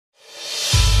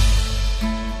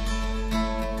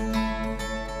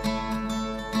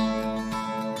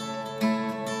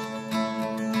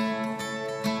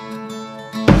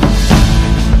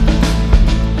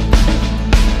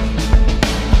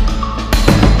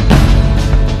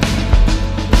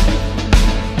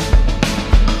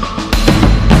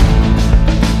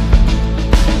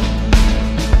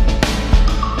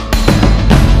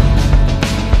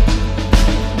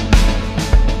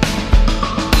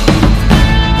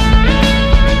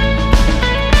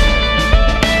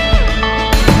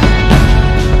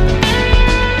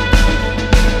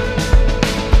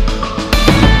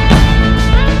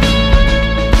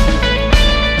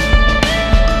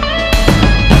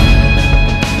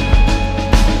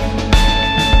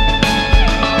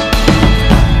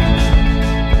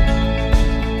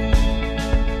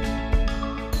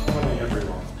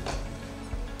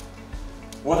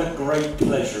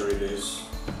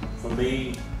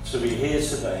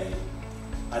today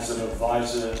as an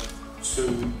advisor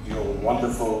to your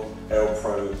wonderful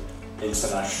ELPRO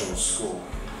International School.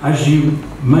 As you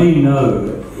may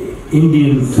know,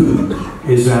 Indian food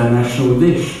is our national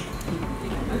dish.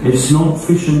 It's not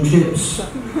fish and chips.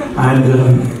 And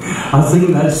I think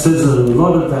that says a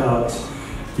lot about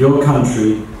your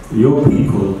country, your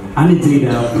people, and indeed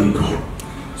our people.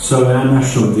 So our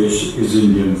national dish is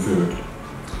Indian food.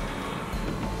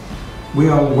 We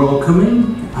are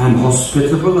welcoming and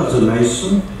hospitable as a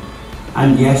nation,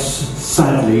 and yes,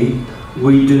 sadly,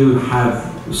 we do have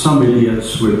some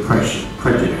idiots with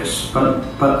prejudice, but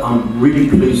I'm really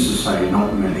pleased to say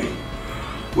not many.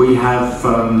 We have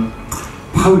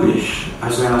Polish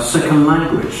as our second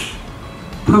language.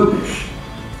 Polish.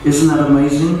 Isn't that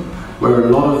amazing? Where a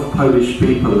lot of Polish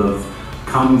people have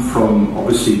come from,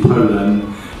 obviously, Poland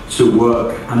to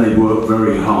work, and they work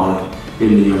very hard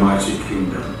in the United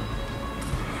Kingdom.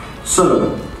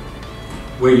 So,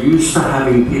 we're used to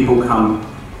having people come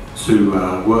to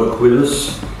work with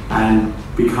us and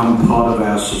become part of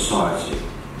our society.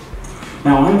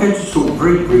 Now, I'm going to talk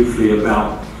very briefly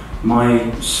about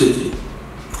my city,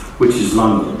 which is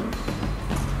London.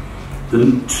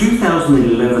 The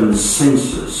 2011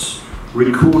 census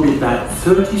recorded that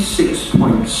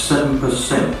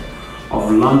 36.7%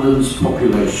 of London's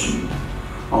population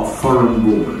are foreign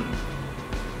born.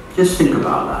 Just think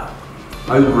about that.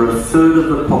 Over a third of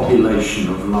the population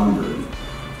of London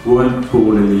weren't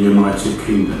born in the United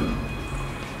Kingdom,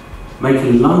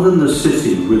 making London the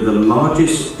city with the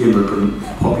largest immigrant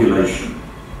population.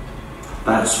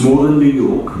 That's more than New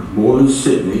York, more than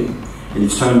Sydney, in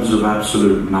terms of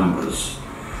absolute numbers.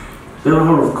 There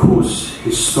are, of course,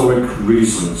 historic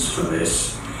reasons for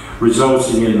this,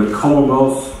 resulting in the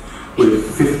Commonwealth with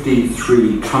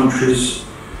 53 countries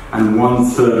and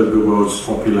 1/3 of the world's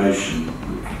population,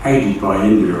 aided by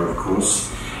India, of course,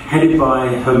 headed by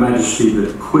Her Majesty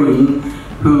the Queen,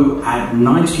 who at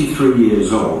 93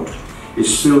 years old is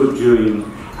still doing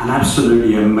an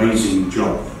absolutely amazing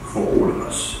job for all of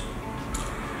us.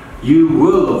 You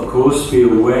will, of course, be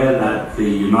aware that the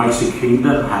United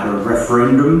Kingdom had a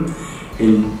referendum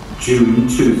in June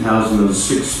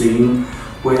 2016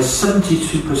 where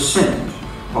 72%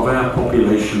 of our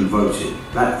population voted.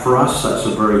 That, for us, that's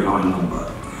a very high number.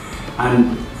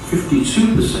 And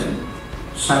 52%,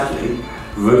 sadly,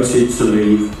 voted to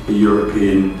leave the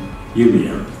European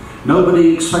Union.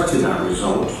 Nobody expected that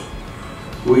result.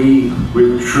 We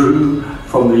withdrew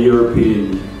from the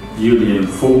European Union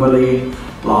formally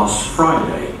last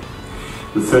Friday,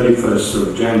 the 31st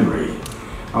of January,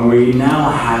 and we now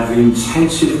have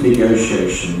intensive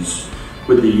negotiations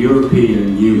with the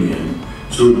European Union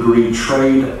to agree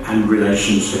trade and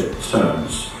relationship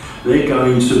terms. They're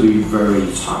going to be very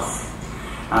tough.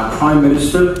 Our Prime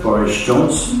Minister, Boris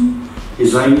Johnson,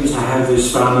 is aiming to have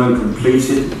this done and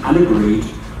completed and agreed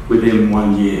within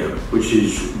 1 year, which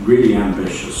is really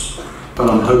ambitious, but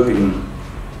I'm hoping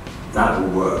that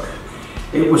will work.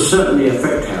 It will certainly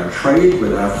affect our trade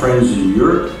with our friends in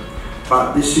Europe,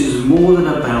 but this is more than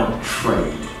about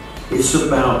trade. It's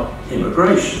about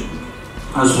immigration,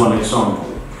 as one example.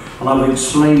 And I've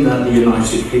explained that the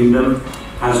United Kingdom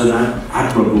has an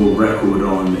admirable record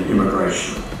on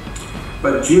immigration.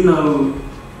 But do you know,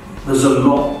 there's a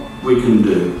lot we can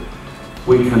do.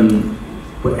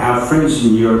 Our friends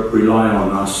in Europe rely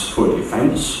on us for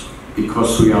defence,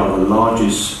 because we are the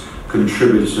largest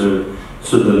contributor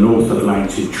to the North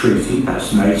Atlantic Treaty,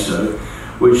 that's NATO,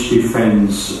 which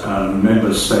defends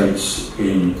member states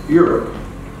in Europe.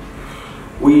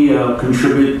 We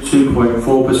contribute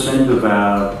 2.4% of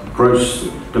our gross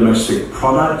domestic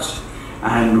product,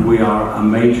 and we are a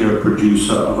major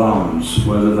producer of arms,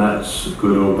 whether that's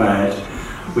good or bad.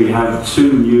 We have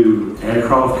 2 new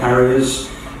aircraft carriers,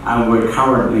 and we're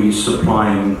currently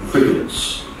supplying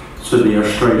frigates to the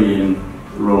Australian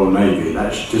Royal Navy.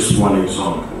 That's just one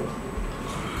example.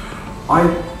 I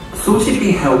thought it'd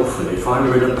be helpful if I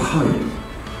read a poem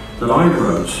that I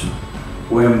wrote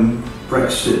when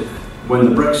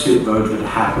the Brexit vote had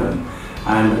happened,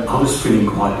 and I was feeling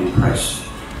quite depressed.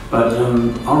 But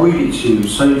I'll read it to you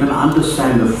so you can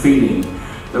understand the feeling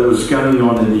that was going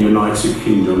on in the United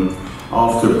Kingdom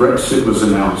after Brexit was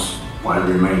announced by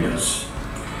Remainers.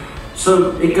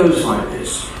 So it goes like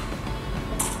this.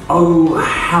 Oh,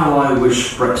 how I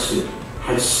wish Brexit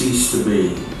had ceased to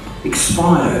be,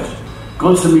 expired,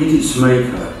 gone to meet its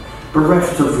maker,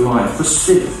 bereft of life, a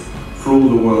sieve for all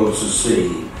the world to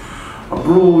see.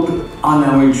 Abroad, I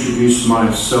now introduce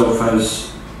myself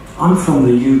as, I'm from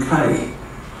the UK,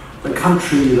 the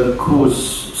country that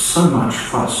caused so much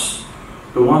fuss,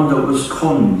 the one that was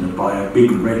conned by a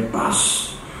big red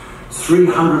bus,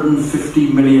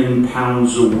 £350 million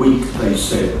a week, they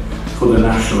said, for the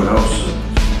National Health Service.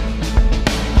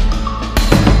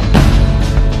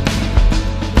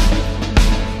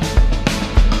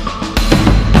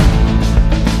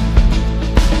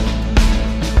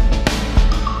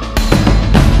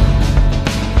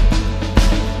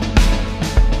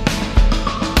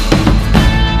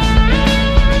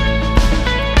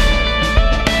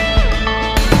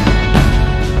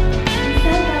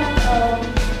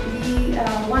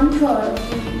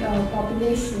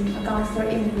 Population accounts for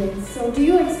immigrants. So do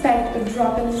you expect a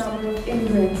drop in the number of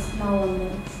immigrants now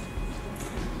onwards?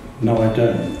 No, I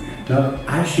don't. Now,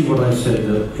 actually what I said,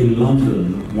 that in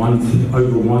London,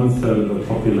 over 1/3 of the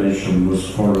population was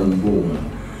foreign born.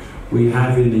 We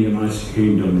have in the United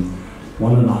Kingdom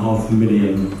 1.5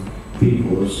 million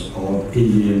peoples of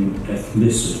Indian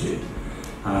ethnicity,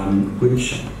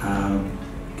 which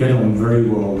get on very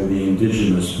well with the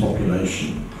indigenous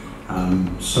population.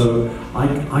 So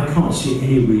I can't see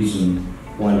any reason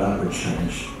why that would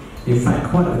change. In fact,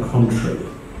 quite the contrary.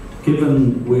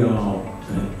 Given we are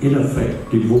in effect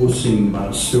divorcing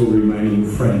but still remaining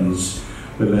friends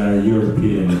with our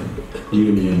European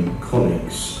Union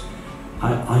colleagues,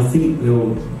 I think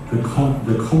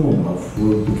the Commonwealth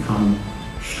will become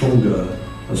stronger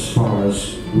as far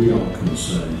as we are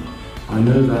concerned. I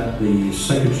know that the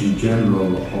Secretary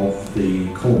General of the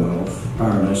Commonwealth,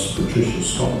 Baroness Patricia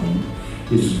Scotland,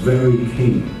 is very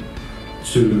keen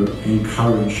to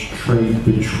encourage trade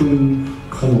between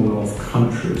Commonwealth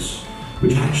countries,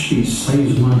 which actually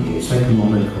saves money, it's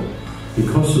economical.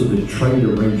 Because of the trade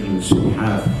arrangements we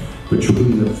have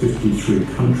between the 53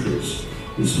 countries,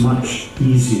 it's much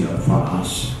easier for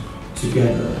us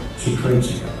together to trade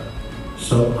together.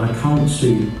 So I can't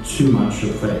see too much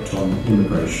effect on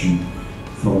immigration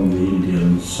from the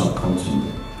Indian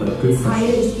subcontinent. But good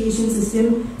higher education system.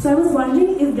 So I was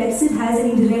wondering if Brexit has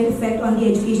any direct effect on the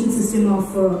education system of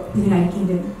the United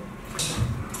Kingdom.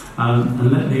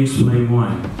 And let me explain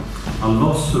why. A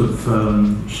lot of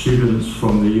students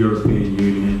from the European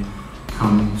Union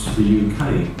come to the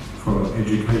UK for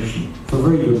education, for a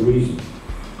very good reason.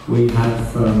 We have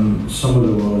some of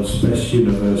the world's best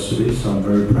universities, I'm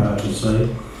very proud to say,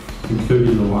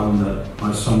 including the one that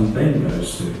my son Ben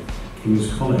goes to, King's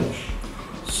College.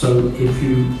 So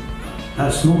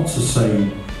that's not to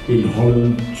say in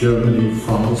Holland, Germany,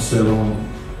 France, there are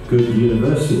good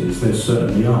universities, there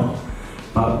certainly are.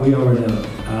 But we are in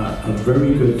a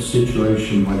very good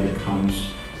situation when it comes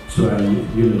to our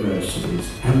universities.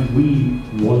 And we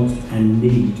want and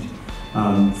need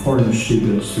foreign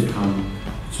students to come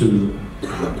to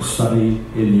study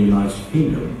in the United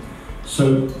Kingdom.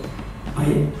 So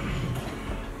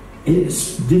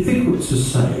it's difficult to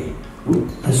say.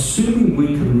 Assuming we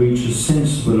can reach a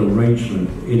sensible arrangement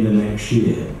in the next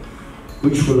year,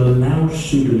 which will allow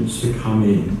students to come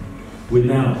in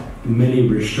without many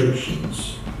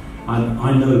restrictions. And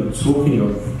I know, talking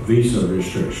of visa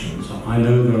restrictions, I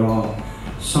know there are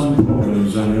some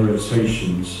problems and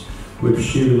irritations with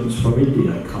students from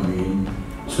India coming in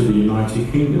to the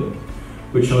United Kingdom,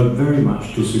 which I very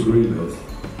much disagree with.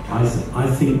 I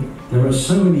think there are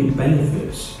so many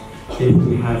benefits if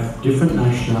we have different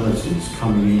nationalities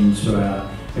coming into our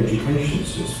education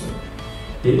system.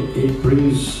 It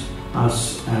brings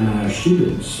us and our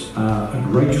students a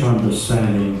greater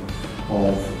understanding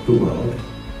of the world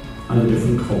and the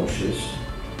different cultures,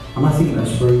 and I think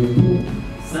that's very important.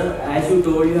 Sir, as you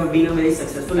told, you have been a very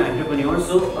successful entrepreneur,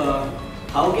 so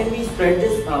how can we spread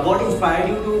this? What inspired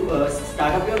you to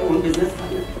start up your own business,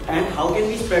 and how can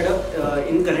we spread up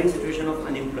in current situation of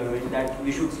unemployment that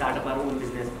we should start up our own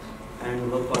business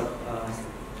and work for us?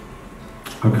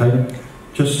 Okay,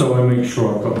 just so I make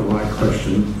sure I've got the right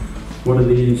question, what are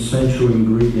the essential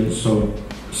ingredients of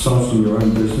starting your own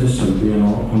business and being an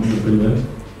entrepreneur?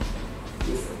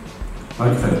 Yes, sir.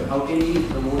 Okay. How can we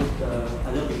promote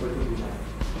other people to do that?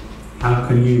 How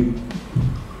can you,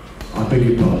 I beg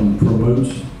your pardon,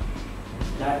 promote?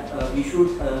 That we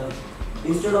should,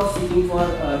 instead of seeking for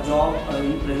a job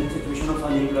in present situation of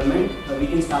unemployment, we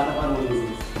can start up our own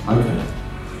business. Okay,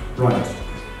 right.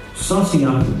 Starting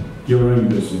up your own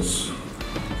business.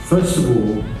 First of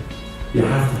all, you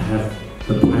have to have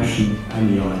the passion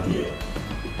and the idea.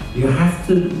 You have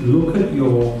to look at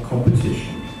your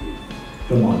competition,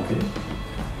 the market,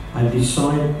 and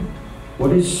decide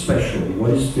what is special,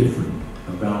 what is different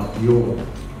about your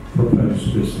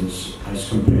proposed business as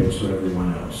compared to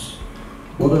everyone else.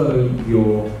 What are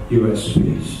your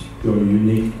USPs, your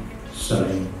unique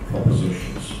selling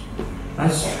propositions?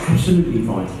 That's absolutely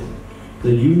vital,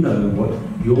 that you know what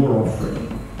you're offering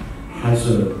has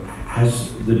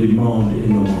the demand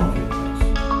in the marketplace.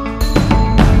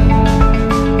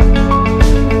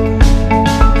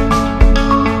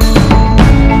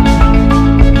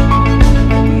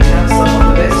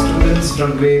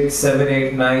 grade 7,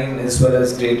 8, 9 as well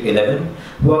as grade 11,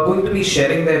 who are going to be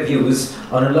sharing their views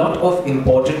on a lot of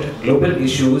important global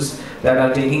issues that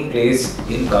are taking place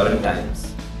in current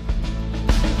times.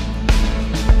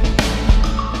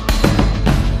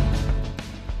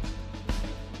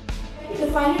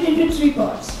 Define it into 3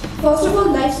 parts. First of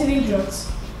all, life-saving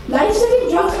drugs.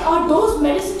 Life-saving drugs are those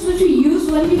medicines which we use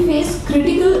when we face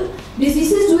critical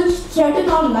diseases which threaten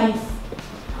our life.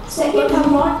 Second,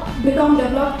 have not become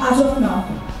developed as of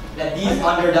now. That these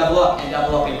underdeveloped and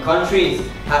developing countries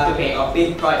have to pay a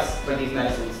big price for these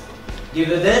medicines. Due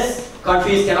to this,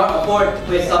 countries cannot afford to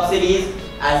pay subsidies,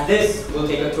 as this will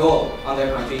take a toll on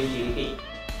their country's GDP.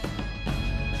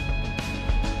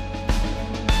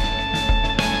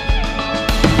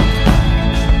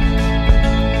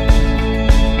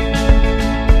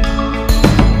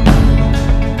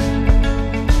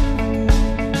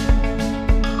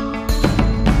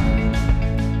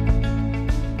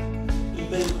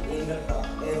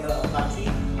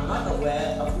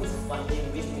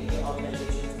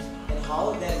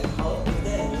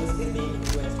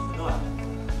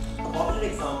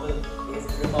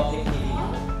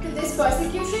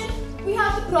 Persecution, we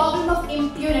have the problem of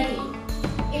impunity.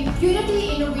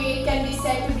 Impunity in a way can be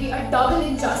said to be a double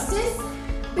injustice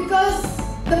because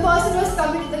the person who has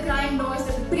committed the crime knows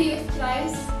that the previous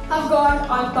crimes have gone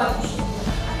unpunished.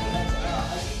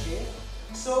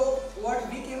 So what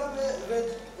we came up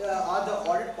with are the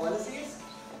audit policies.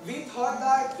 We thought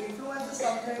that influence is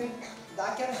something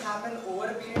that can happen over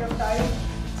a period of time,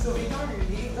 so we can't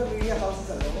leave the media houses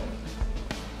alone.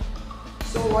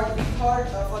 So what we thought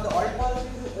for the audit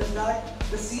policies is that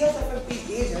the CSFMP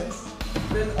agents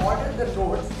will audit the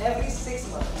notes every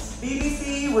 6 months.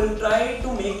 BBC will try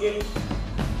to make it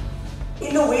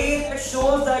in a way that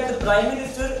shows that the Prime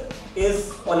Minister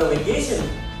is on a vacation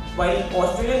while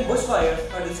Australian bushfires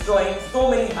are destroying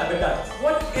so many habitats.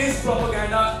 What is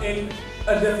propaganda in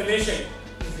a definition?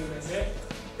 You may say,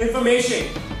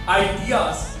 information,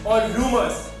 ideas or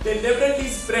rumors deliberately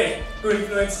spread to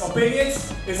influence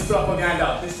opinions is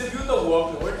propaganda. Distribute the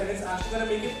workload and it's actually going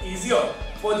to make it easier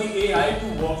for the AI to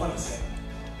work on the same.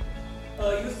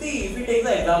 You see, if we take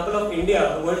the example of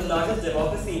India, the world's largest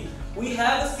democracy, we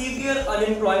have a severe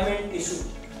unemployment issue.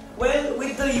 Well,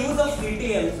 with the use of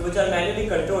CTMs, which are manually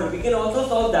controlled, we can also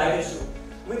solve that issue.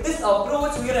 With this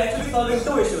approach, we are actually solving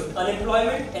 2 issues,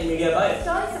 unemployment and media bias. It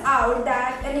turns out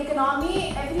that every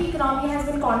economy has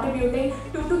been contributing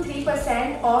 2 to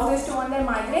 3% of this to their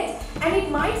migrants, and it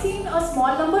might seem a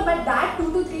small number, but that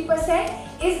 2 to 3%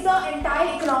 is the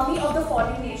entire economy of the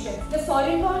foreign nations. The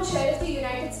foreign-born share of the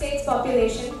United States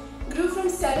population grew from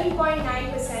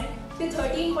 7.9% to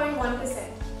 13.1%.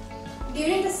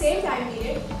 During the same time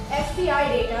period, FBI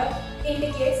data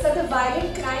indicates that the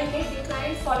violent crime rate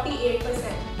declined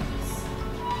 48%.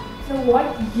 So what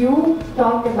you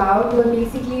talked about were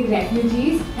basically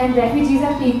refugees, and refugees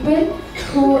are people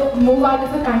who move out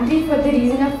of a country for the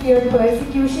reason of fear,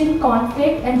 persecution,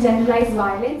 conflict and generalized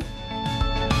violence.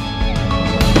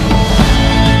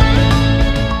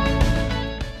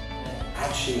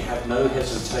 Actually have no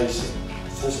hesitation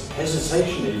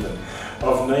even,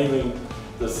 of naming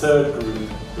the 3rd group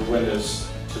the winners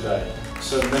today.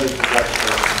 So many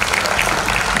congratulations.